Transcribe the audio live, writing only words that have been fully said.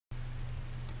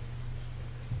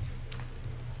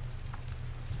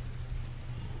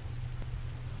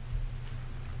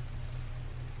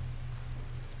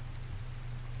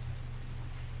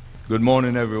Good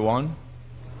morning, everyone.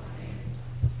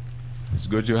 It's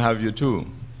good to have you too.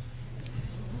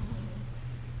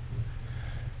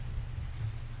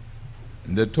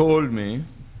 They told me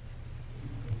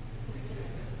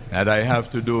that I have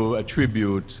to do a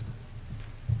tribute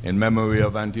in memory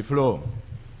of Auntie Flo.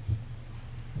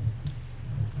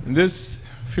 This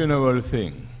funeral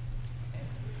thing,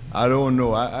 I don't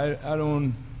know, I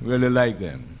don't really like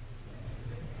them.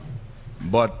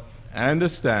 But I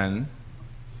understand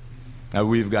that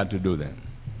we've got to do them.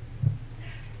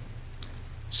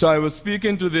 So I was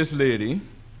speaking to this lady,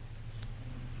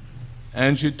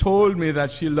 and she told me that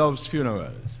she loves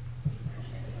funerals.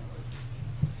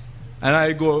 And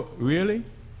I go, really?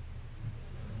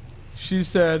 She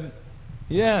said,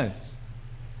 yes.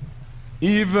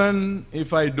 Even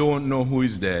if I don't know who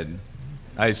is dead,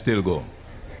 I still go.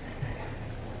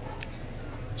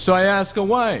 So I asked her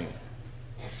why.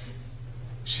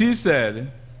 She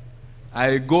said,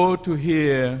 I go to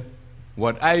hear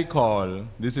what I call,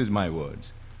 this is my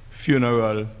words,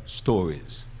 funeral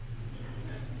stories.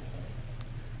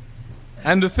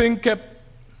 And the thing kept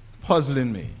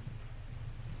puzzling me.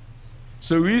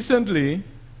 So recently,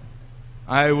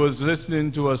 I was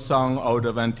listening to a song out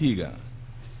of Antigua,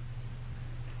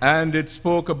 and it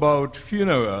spoke about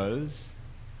funerals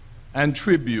and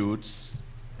tributes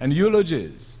and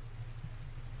eulogies.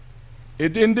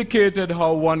 It indicated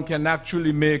how one can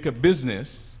actually make a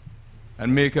business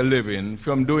and make a living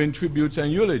from doing tributes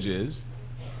and eulogies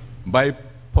by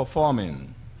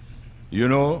performing,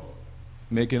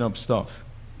 making up stuff.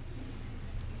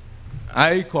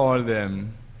 I call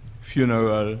them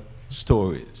funeral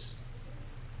stories.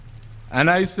 And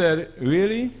I said,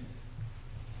 really?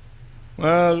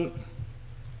 Well,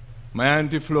 my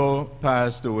Auntie Flo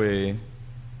passed away,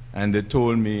 and they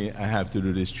told me I have to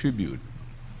do this tribute.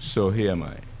 So here am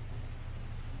I.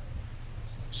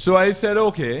 So I said,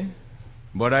 okay,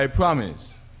 but I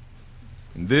promise,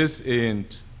 this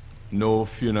ain't no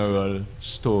funeral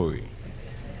story.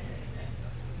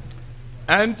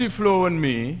 Auntie Flo and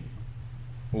me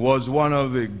was one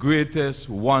of the greatest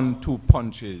 1-2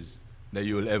 punches that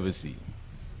you will ever see.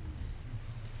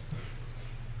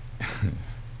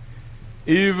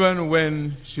 Even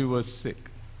when she was sick,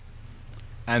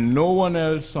 and no one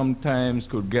else sometimes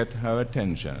could get her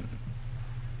attention,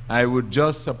 I would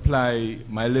just apply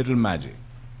my little magic.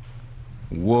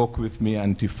 Walk with me,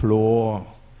 Auntie Flo.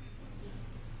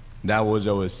 That was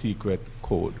our secret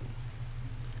code.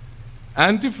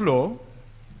 Auntie Flo,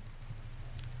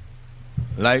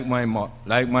 like my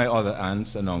other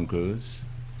aunts and uncles,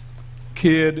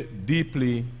 cared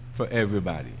deeply for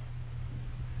everybody.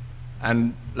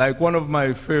 And like one of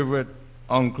my favorite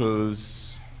uncles,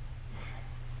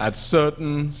 at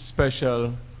certain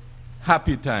special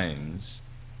happy times,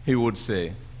 he would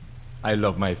say, I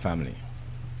love my family.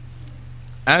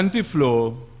 Auntie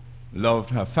Flo loved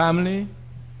her family.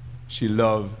 She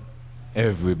loved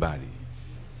everybody.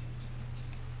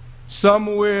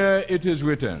 Somewhere it is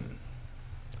written,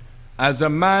 as a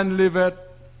man liveth,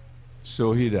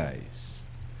 so he dies.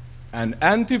 And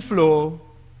Auntie Flo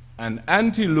and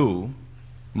Auntie Lou,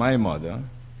 my mother,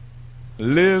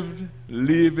 lived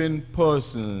leaving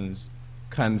persons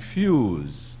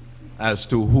confused as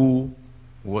to who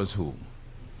was who.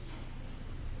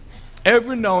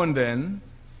 Every now and then,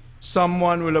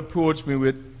 someone will approach me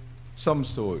with some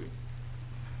story,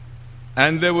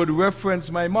 and they would reference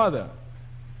my mother,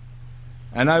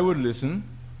 and I would listen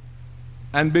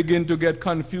and begin to get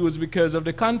confused because of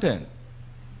the content.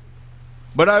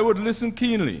 But I would listen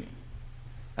keenly,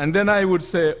 and then I would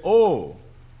say, oh,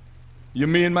 you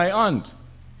mean my aunt?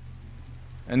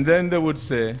 And then they would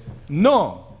say,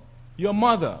 no, your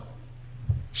mother.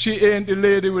 She ain't the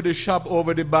lady with the shop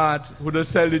over the bat who does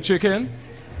sell the chicken?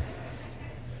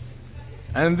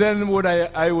 And then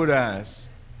I would ask,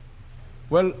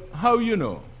 well, how you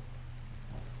know?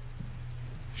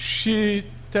 She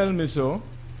tell me so.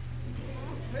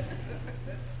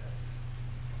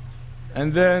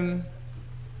 And then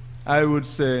I would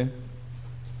say,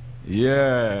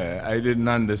 yeah, I didn't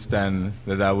understand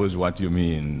that was what you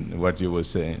mean, what you were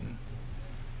saying.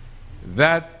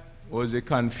 That was a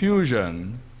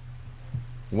confusion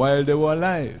while they were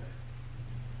alive.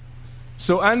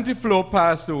 So Auntie Flo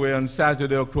passed away on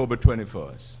Saturday, October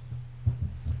 21st.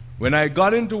 When I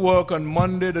got into work on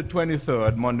Monday the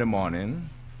 23rd, Monday morning,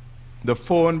 the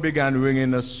phone began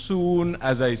ringing as soon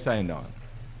as I signed on.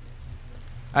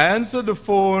 I answered the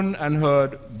phone and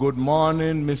heard, good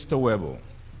morning, Mr. Webbo.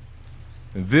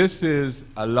 This is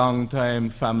a longtime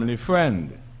family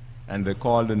friend. And they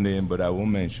called the name, but I won't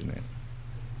mention it.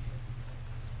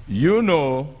 You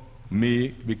know me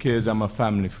because I'm a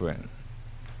family friend.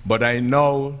 but I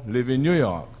now live in New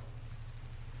York.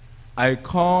 I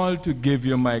call to give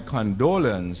you my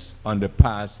condolence on the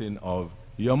passing of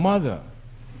your mother.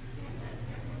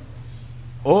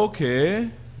 Okay.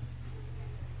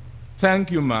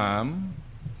 Thank you, ma'am,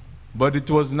 but it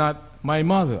was not my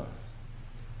mother.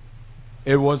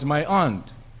 It was my aunt.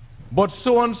 But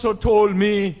so-and-so told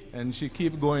me, and she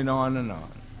kept going on and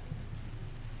on.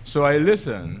 So I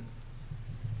listened,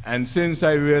 and since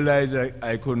I realized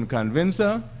I couldn't convince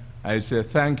her, I said,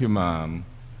 thank you, ma'am,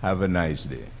 have a nice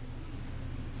day.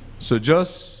 So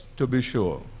just to be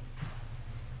sure,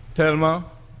 Thelma,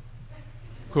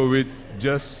 could we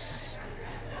just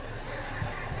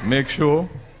make sure?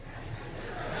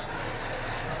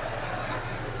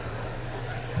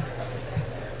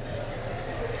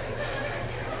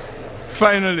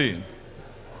 Finally,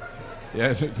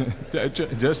 yes,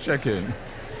 just checking.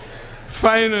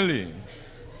 Finally,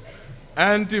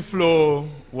 Auntie Flo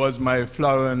was my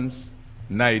Florence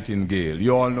Nightingale.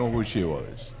 You all know who she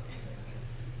was.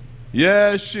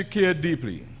 Yes, she cared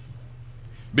deeply.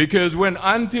 Because when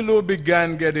Auntie Lou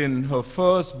began getting her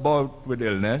first bout with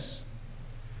illness,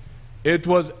 it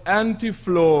was Auntie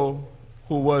Flo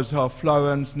who was her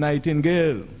Florence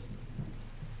Nightingale.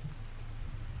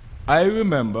 I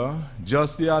remember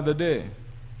just the other day,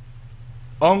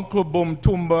 Uncle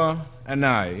Bumtumba and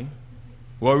I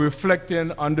were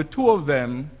reflecting on the two of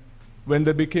them when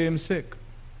they became sick.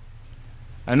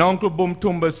 And Uncle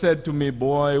Bumtumba said to me,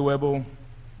 boy, Webbo,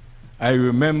 I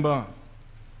remember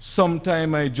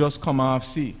sometime I just come off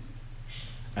sea.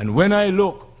 And when I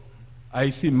look, I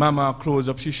see Mama close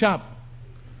up she shop.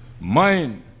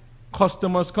 Mine,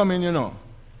 customers coming, you know.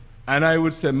 And I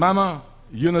would say, Mama,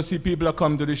 you know, see people that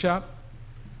come to the shop?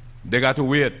 They got to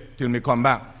wait till me come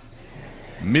back.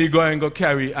 Me going to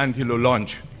carry until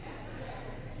lunch.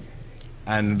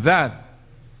 And that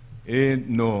ain't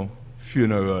no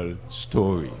funeral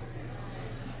story.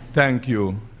 Thank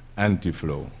you, Auntie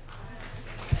Flo.